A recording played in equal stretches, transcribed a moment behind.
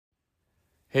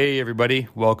Hey everybody,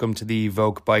 welcome to the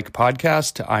Evoke Bike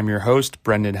Podcast. I'm your host,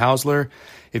 Brendan Hausler.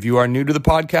 If you are new to the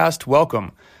podcast,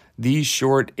 welcome. These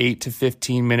short 8 to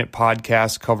 15 minute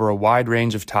podcasts cover a wide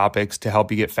range of topics to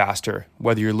help you get faster.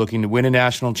 Whether you're looking to win a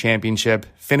national championship,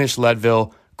 finish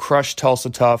Leadville, crush Tulsa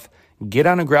Tough, get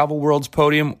on a Gravel Worlds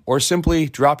podium, or simply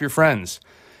drop your friends.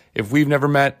 If we've never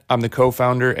met, I'm the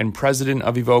co-founder and president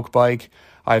of Evoke Bike.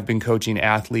 I've been coaching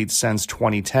athletes since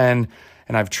 2010,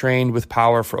 and I've trained with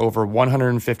Power for over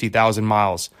 150,000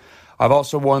 miles. I've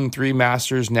also won 3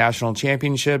 Masters National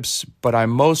Championships, but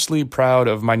I'm mostly proud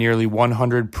of my nearly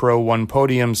 100 Pro 1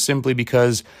 podiums simply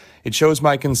because it shows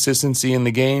my consistency in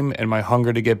the game and my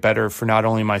hunger to get better for not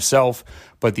only myself,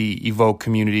 but the Evoke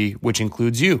community, which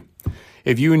includes you.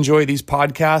 If you enjoy these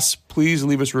podcasts, please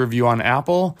leave us a review on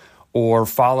Apple or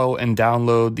follow and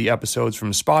download the episodes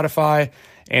from Spotify.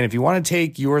 And if you want to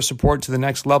take your support to the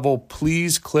next level,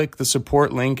 please click the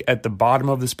support link at the bottom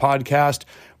of this podcast,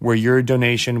 where your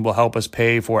donation will help us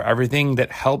pay for everything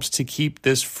that helps to keep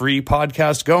this free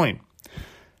podcast going.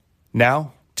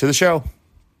 Now, to the show.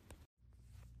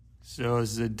 So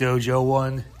this is a dojo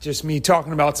one, just me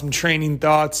talking about some training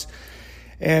thoughts.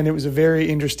 And it was a very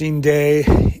interesting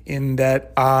day in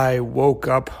that I woke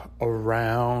up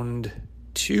around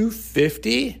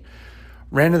 2:50,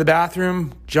 ran to the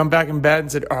bathroom, jumped back in bed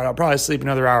and said, all right, I'll probably sleep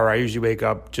another hour. I usually wake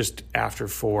up just after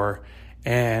 4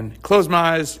 and closed my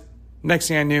eyes. Next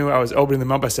thing I knew, I was opening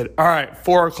them up. I said, all right,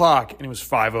 4 o'clock. And it was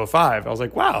 5:05. I was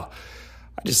like, wow,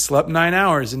 I just slept 9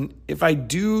 hours. And if I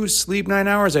do sleep 9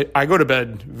 hours, I go to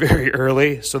bed very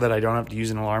early so that I don't have to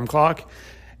use an alarm clock.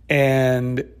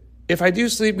 And if I do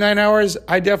sleep 9 hours,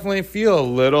 I definitely feel a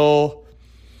little,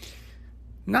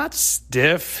 not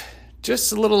stiff,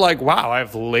 just a little like, wow,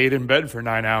 I've laid in bed for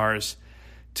 9 hours.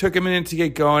 Took a minute to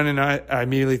get going, and I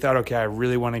immediately thought, okay, I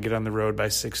really want to get on the road by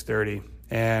 6:30,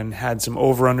 and had some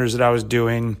over-unders that I was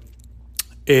doing.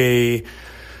 A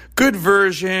good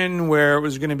version where it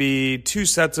was going to be 2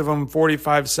 sets of them,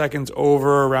 45 seconds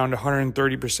over, around 130%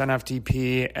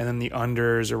 FTP, and then the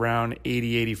unders around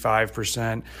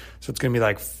 80-85%. So it's going to be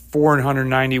like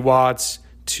 490 watts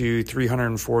to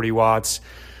 340 watts.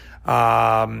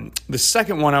 The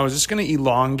second one, I was just going to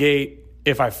elongate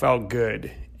if I felt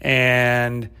good,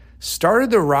 and started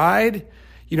the ride,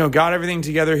 got everything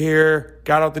together here,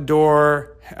 got out the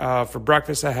door. For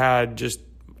breakfast, I had just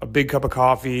a big cup of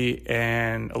coffee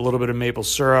and a little bit of maple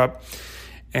syrup.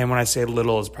 And when I say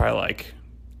little, it's probably like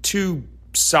 2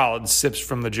 solid sips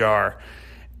from the jar,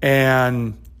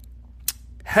 and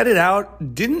headed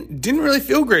out. Didn't really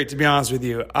feel great, to be honest with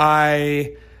you.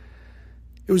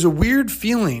 It was a weird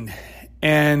feeling,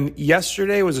 and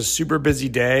yesterday was a super busy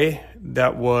day.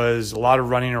 That was a lot of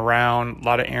running around, a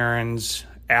lot of errands,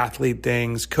 athlete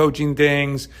things, coaching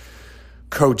things,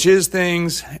 coaches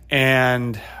things,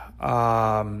 and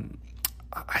I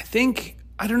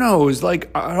don't know, it was like,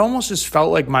 I almost just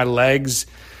felt like my legs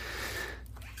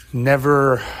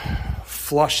never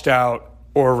flushed out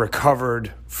or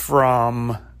recovered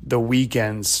from the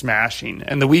weekend smashing.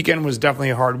 And the weekend was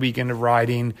definitely a hard weekend of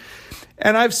riding.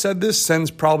 And I've said this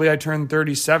since probably I turned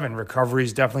 37. Recovery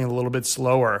is definitely a little bit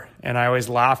slower. And I always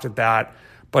laughed at that.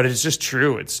 But it's just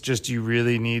true. It's just you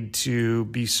really need to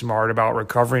be smart about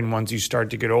recovering once you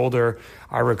start to get older.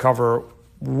 I recover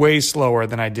way slower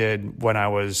than I did when I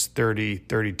was 30,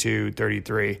 32,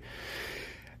 33.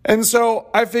 And so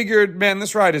I figured, man,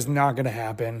 this ride is not going to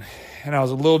happen. And I was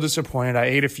a little disappointed. I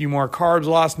ate a few more carbs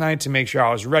last night to make sure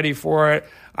I was ready for it.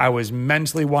 I was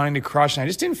mentally wanting to crush, and I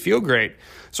just didn't feel great.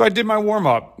 So I did my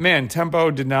warm-up. Man,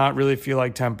 tempo did not really feel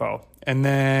like tempo. And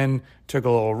then took a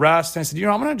little rest. And I said,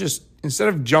 I'm going to just, instead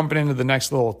of jumping into the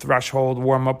next little threshold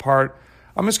warm-up part,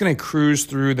 I'm just going to cruise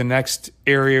through the next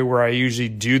area where I usually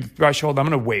do the threshold. I'm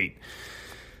going to wait.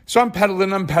 So I'm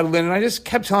pedaling, and I just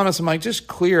kept telling us, I'm like, just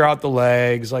clear out the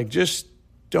legs. Like, just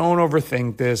don't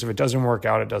overthink this. If it doesn't work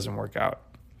out, it doesn't work out.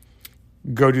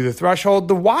 Go do the threshold.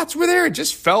 The watts were there. It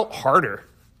just felt harder.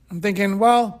 I'm thinking,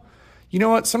 well, you know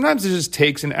what? Sometimes it just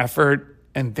takes an effort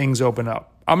and things open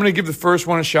up. I'm going to give the first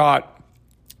one a shot.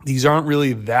 These aren't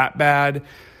really that bad.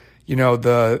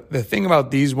 The thing about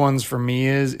these ones for me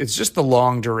is it's just the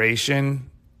long duration,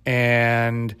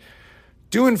 and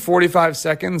doing 45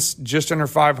 seconds, just under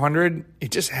 500,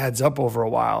 it just adds up over a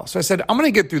while. So I said, I'm going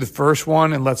to get through the first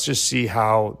one and let's just see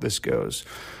how this goes.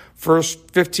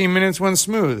 First 15 minutes went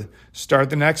smooth. Start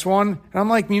the next one. And I'm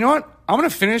like, you know what? I'm going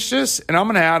to finish this and I'm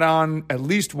going to add on at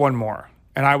least one more.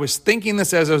 And I was thinking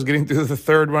this as I was getting through the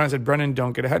third one. I said, Brendan,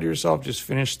 don't get ahead of yourself. Just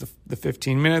finish the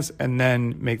 15 minutes and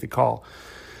then make the call.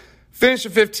 Finished the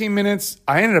 15 minutes.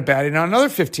 I ended up adding on another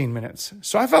 15 minutes.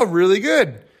 So I felt really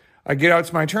good. I get out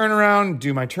to my turnaround,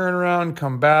 do my turnaround,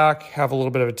 come back, have a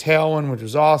little bit of a tailwind, which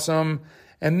was awesome.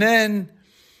 And then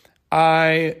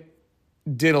I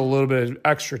did a little bit of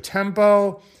extra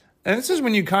tempo. And this is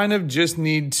when you kind of just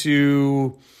need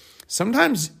to,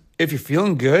 sometimes if you're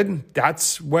feeling good,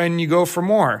 that's when you go for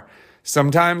more.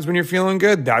 Sometimes when you're feeling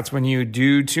good, that's when you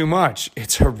do too much.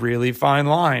 It's a really fine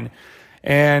line.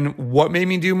 And what made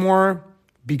me do more?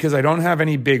 Because I don't have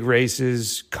any big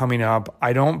races coming up.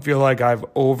 I don't feel like I've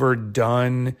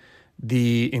overdone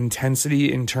the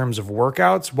intensity in terms of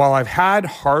workouts. While I've had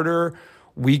harder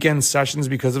weekend sessions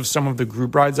because of some of the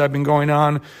group rides I've been going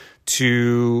on,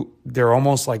 they're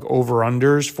almost like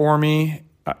over-unders for me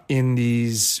in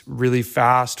these really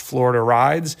fast Florida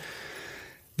rides,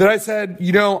 that I said,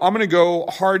 I'm going to go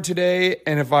hard today.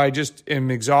 And if I just am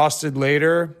exhausted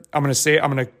later, I'm going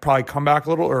to probably come back a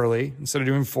little early. Instead of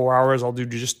doing 4 hours, I'll do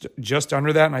just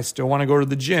under that. And I still want to go to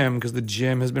the gym because the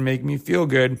gym has been making me feel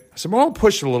good. So I'm going to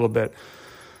push it a little bit.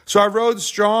 So I rode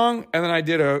strong, and then I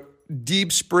did a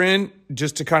deep sprint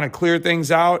just to kind of clear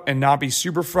things out and not be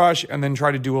super fresh, and then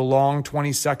try to do a long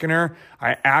 20-seconder.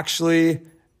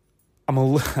 I'm a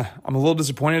little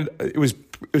disappointed. It was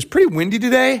pretty windy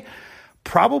today.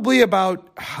 Probably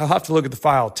about, I'll have to look at the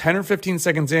file, 10 or 15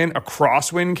 seconds in, a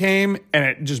crosswind came and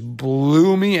it just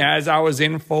blew me as I was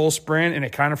in full sprint, and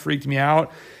it kind of freaked me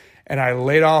out. And I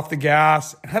laid off the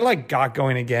gas and I got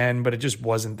going again, but it just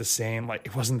wasn't the same.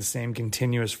 It wasn't the same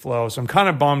continuous flow. So I'm kind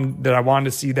of bummed that I wanted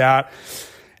to see that.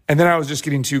 And then I was just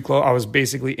getting too close. I was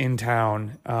basically in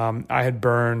town. I had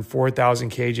burned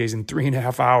 4,000 kJs in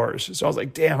 3.5 hours. So I was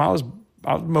like, damn, I was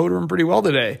motoring pretty well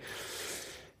today.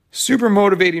 Super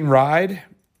motivating ride.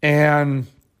 And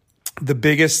the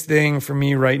biggest thing for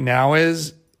me right now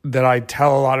is that I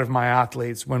tell a lot of my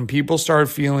athletes, when people start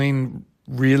feeling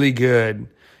really good,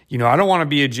 I don't want to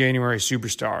be a January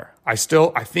superstar. I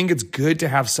think it's good to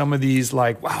have some of these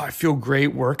wow, I feel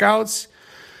great workouts.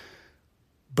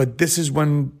 But this is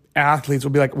when athletes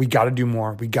will be like, we got to do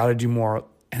more. We got to do more.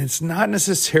 And it's not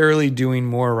necessarily doing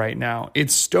more right now.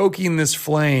 It's stoking this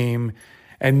flame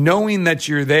and knowing that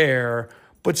you're there.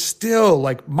 But still,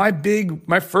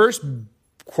 my first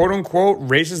quote unquote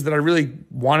races that I really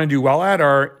want to do well at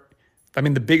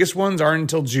the biggest ones aren't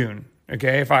until June.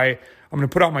 Okay. I'm going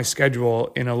to put out my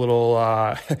schedule in a little,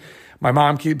 my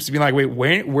mom keeps being like,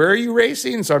 wait, where are you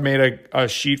racing? So I made a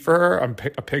sheet for her,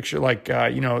 a picture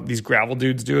these gravel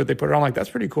dudes do it. They put it on, that's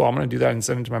pretty cool. I'm going to do that and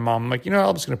send it to my mom. I'm like,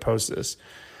 I'm just going to post this.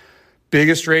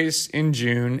 Biggest race in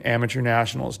June, Amateur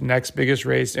Nationals. Next biggest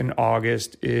race in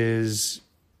August is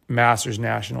Masters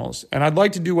Nationals. And I'd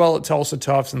like to do well at Tulsa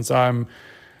Tough since I'm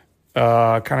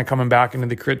kind of coming back into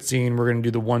the crit scene. We're going to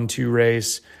do the 1-2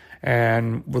 race,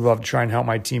 and would love to try and help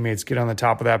my teammates get on the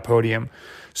top of that podium.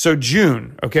 So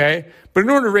June, okay? But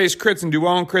in order to race crits and do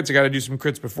well in crits, I got to do some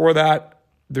crits before that.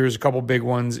 There's a couple big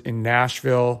ones in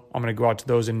Nashville. I'm going to go out to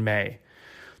those in May.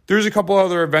 There's a couple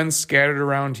other events scattered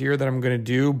around here that I'm going to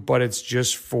do, but it's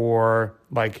just for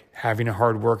having a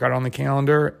hard workout on the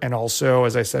calendar. And also,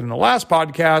 as I said in the last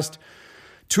podcast,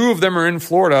 2 of them are in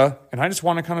Florida, and I just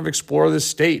want to kind of explore this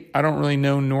state. I don't really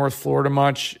know North Florida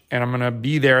much, and I'm going to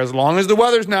be there as long as the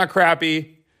weather's not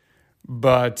crappy.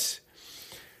 But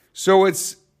so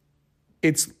it's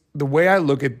the way I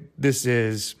look at this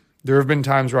is, there have been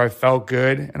times where I felt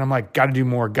good and I'm like, got to do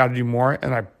more.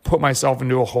 And I put myself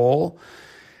into a hole.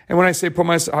 And when I say put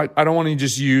myself, I don't want to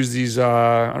just use these,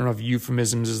 I don't know if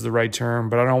euphemisms is the right term,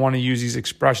 but I don't want to use these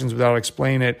expressions without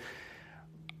explaining it.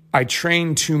 I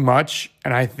train too much,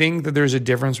 and I think that there's a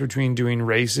difference between doing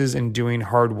races and doing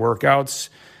hard workouts.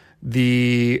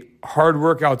 The hard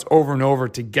workouts over and over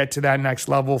to get to that next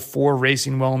level for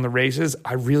racing well in the races,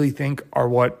 I really think are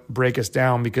what break us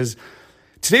down, because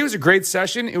today was a great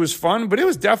session. It was fun, but it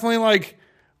was definitely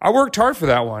I worked hard for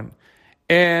that one.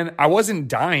 And I wasn't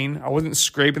dying. I wasn't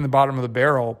scraping the bottom of the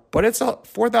barrel, but it's a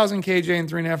 4,000 kJ in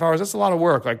 3.5 hours. That's a lot of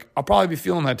work. I'll probably be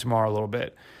feeling that tomorrow a little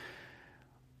bit.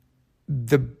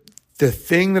 The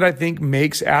thing that I think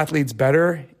makes athletes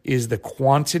better is the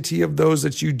quantity of those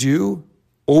that you do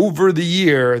over the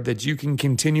year that you can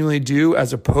continually do,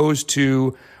 as opposed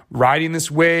to riding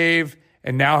this wave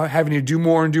and now having to do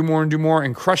more and do more and do more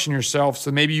and crushing yourself.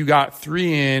 So maybe you got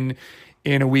 3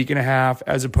 in a week and a half,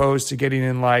 as opposed to getting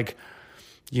in let's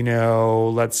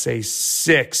say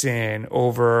 6 in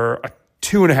over a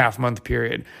 2.5 month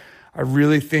period. I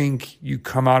really think you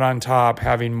come out on top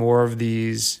having more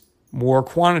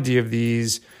quantity of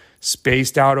these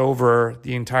spaced out over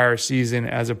the entire season,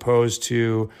 as opposed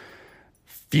to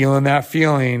feeling that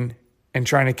feeling and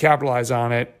trying to capitalize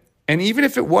on it. And even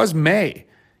if it was May,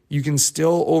 you can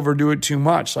still overdo it too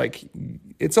much.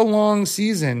 It's a long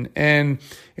season. And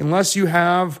unless you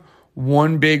have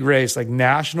one big race like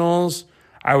nationals,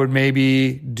 I would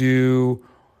maybe do,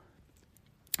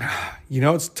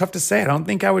 it's tough to say. I don't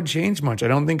think I would change much. I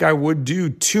don't think I would do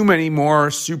too many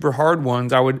more super hard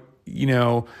ones. I would,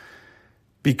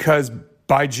 because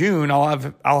by June I'll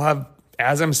have,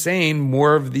 as I'm saying,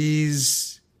 more of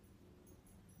these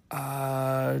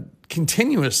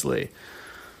continuously.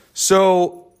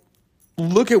 So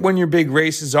look at when your big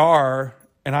races are,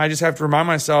 and I just have to remind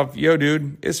myself, yo,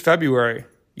 dude, it's February.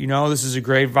 This is a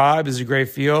great vibe. This is a great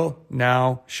feel.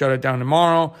 Now shut it down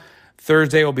tomorrow.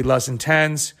 Thursday will be less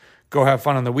intense. Go have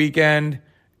fun on the weekend.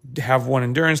 Have one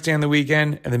endurance day on the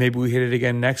weekend, and then maybe we hit it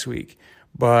again next week.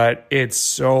 But it's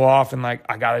so often like,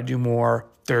 I got to do more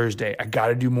Thursday. I got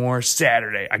to do more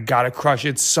Saturday. I got to crush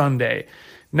it Sunday.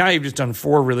 Now you've just done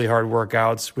 4 really hard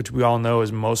workouts, which we all know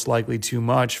is most likely too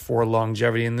much for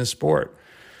longevity in this sport.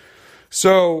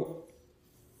 So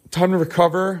time to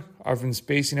recover. I've been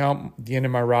spacing out the end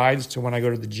of my rides to when I go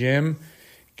to the gym,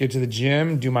 get to the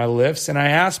gym, do my lifts. And I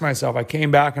asked myself, I came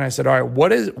back and I said, all right,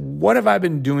 what have I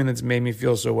been doing that's made me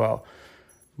feel so well?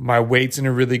 My weight's in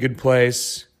a really good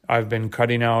place. I've been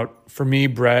cutting out, for me,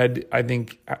 bread. I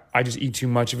think I just eat too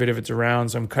much of it if it's around.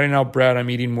 So I'm cutting out bread. I'm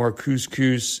eating more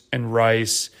couscous and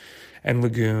rice and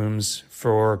legumes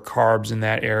for carbs in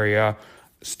that area.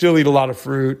 Still eat a lot of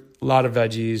fruit, a lot of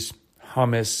veggies,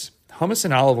 hummus. Hummus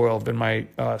and olive oil have been my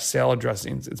salad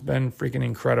dressings. It's been freaking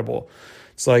incredible.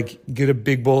 It's like, get a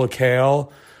big bowl of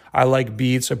kale. I like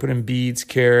beets. So I put in beets,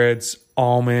 carrots,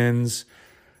 almonds.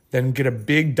 Then get a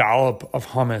big dollop of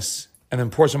hummus and then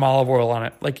pour some olive oil on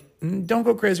it. Like, don't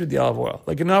go crazy with the olive oil.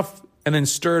 Like, enough, and then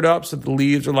stir it up so the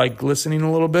leaves are like glistening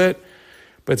a little bit.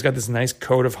 But it's got this nice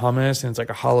coat of hummus, and it's like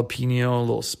a jalapeno, a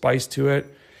little spice to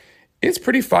it. It's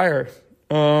pretty fire.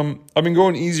 I've been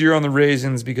going easier on the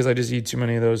raisins because I just eat too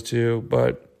many of those too.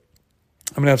 But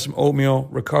I'm going to have some oatmeal,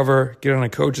 recover, get on a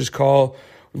coach's call.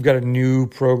 We've got a new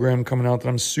program coming out that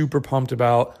I'm super pumped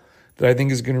about that I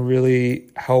think is going to really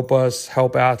help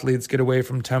athletes get away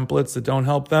from templates that don't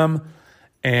help them.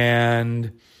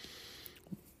 And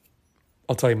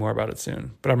I'll tell you more about it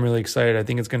soon. But I'm really excited. I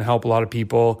think it's going to help a lot of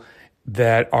people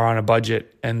that are on a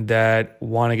budget and that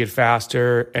want to get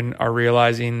faster and are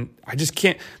realizing, I just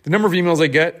can't. The number of emails I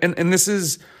get, and this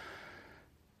is,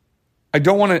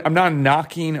 I'm not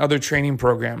knocking other training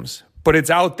programs, but it's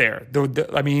out there.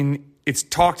 It's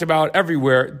talked about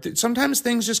everywhere. Sometimes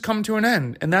things just come to an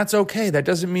end, and that's okay. That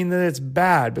doesn't mean that it's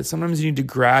bad, but sometimes you need to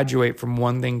graduate from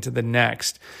one thing to the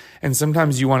next. And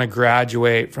sometimes you want to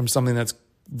graduate from something that's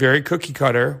very cookie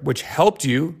cutter, which helped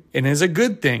you and is a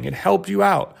good thing. It helped you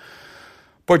out.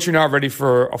 But you're not ready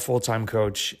for a full-time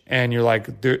coach. And you're like,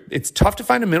 it's tough to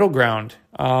find a middle ground.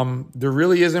 There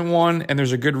really isn't one, and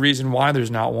there's a good reason why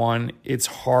there's not one. It's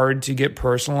hard to get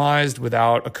personalized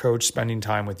without a coach spending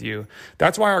time with you.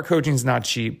 That's why our coaching is not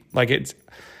cheap. So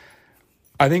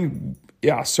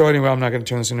anyway, I'm not going to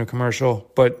turn this into a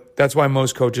commercial, but that's why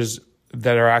most coaches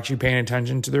that are actually paying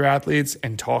attention to their athletes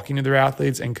and talking to their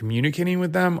athletes and communicating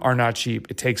with them are not cheap.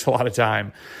 It takes a lot of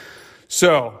time.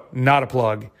 So, not a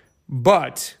plug.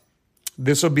 But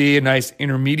this will be a nice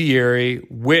intermediary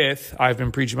with, I've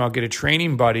been preaching about, get a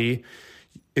training buddy.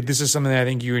 If this is something that I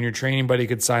think you and your training buddy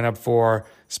could sign up for,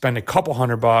 spend a couple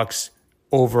 $100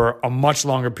 over a much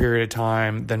longer period of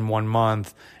time than 1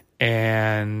 month.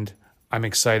 And I'm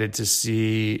excited to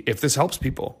see if this helps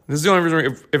people. This is the only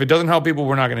reason, if it doesn't help people,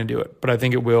 we're not going to do it. But I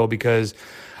think it will, because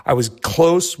I was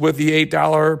close with the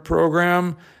 $8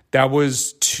 program. That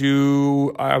was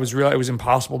it was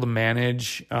impossible to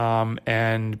manage,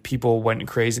 and people went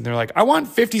crazy. And they're like, I want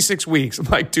 56 weeks. I'm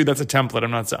like, dude, that's a template.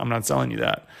 I'm not selling you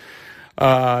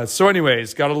that. So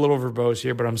anyways, got a little verbose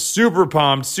here, but I'm super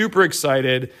pumped, super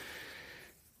excited.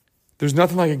 There's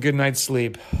nothing like a good night's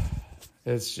sleep.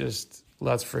 It's just,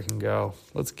 let's freaking go.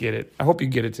 Let's get it. I hope you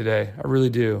get it today. I really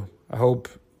do. I hope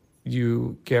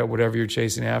you get whatever you're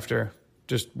chasing after.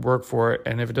 Just work for it.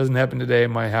 And if it doesn't happen today, it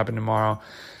might happen tomorrow.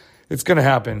 It's going to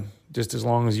happen just as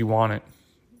long as you want it.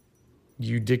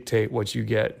 You dictate what you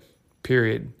get,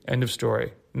 period. End of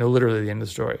story. No, literally the end of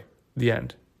the story. The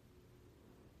end.